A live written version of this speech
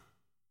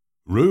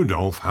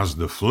Rudolph has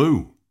the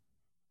flu.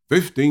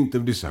 15th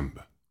of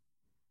December.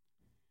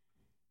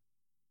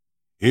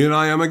 Here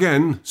I am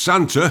again,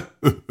 Santa,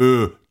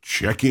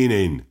 checking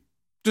in,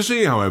 to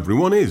see how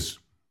everyone is.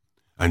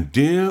 And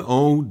dear,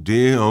 oh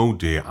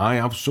dear, I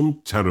have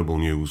some terrible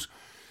news.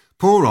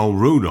 Poor old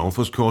Rudolph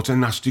has caught a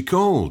nasty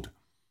cold.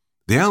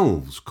 The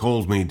elves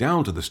called me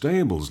down to the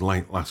stables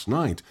late last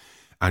night,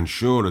 and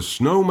sure as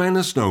snowmen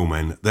are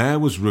snowmen, there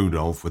was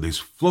Rudolph with his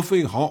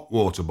fluffy hot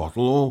water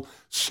bottle all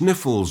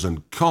sniffles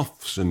and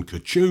coughs and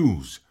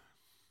kerchoos.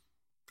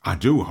 I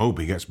do hope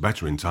he gets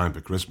better in time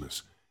for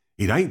Christmas.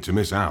 He'd hate to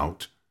miss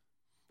out.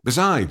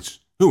 Besides,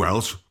 who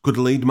else could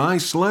lead my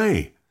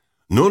sleigh?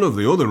 None of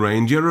the other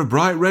reindeer have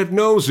bright red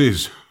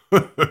noses.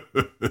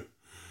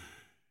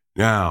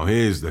 Now,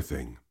 here's the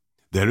thing.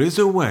 There is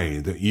a way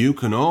that you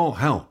can all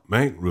help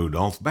make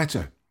Rudolph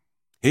better.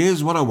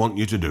 Here's what I want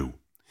you to do.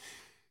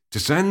 To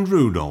send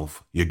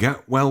Rudolph your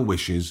get-well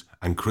wishes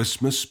and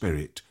Christmas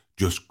spirit,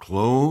 just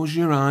close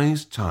your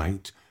eyes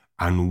tight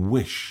and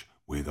wish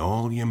with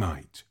all your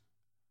might.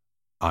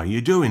 Are you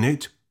doing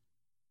it?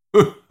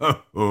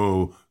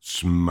 Oh,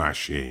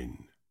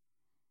 smashing.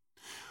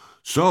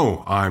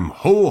 So I'm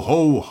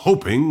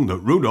hoping that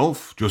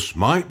Rudolph just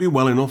might be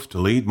well enough to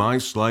lead my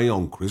sleigh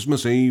on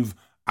Christmas Eve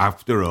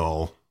after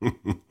all.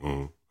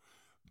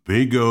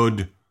 Be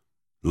good.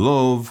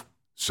 Love,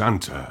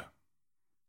 Santa.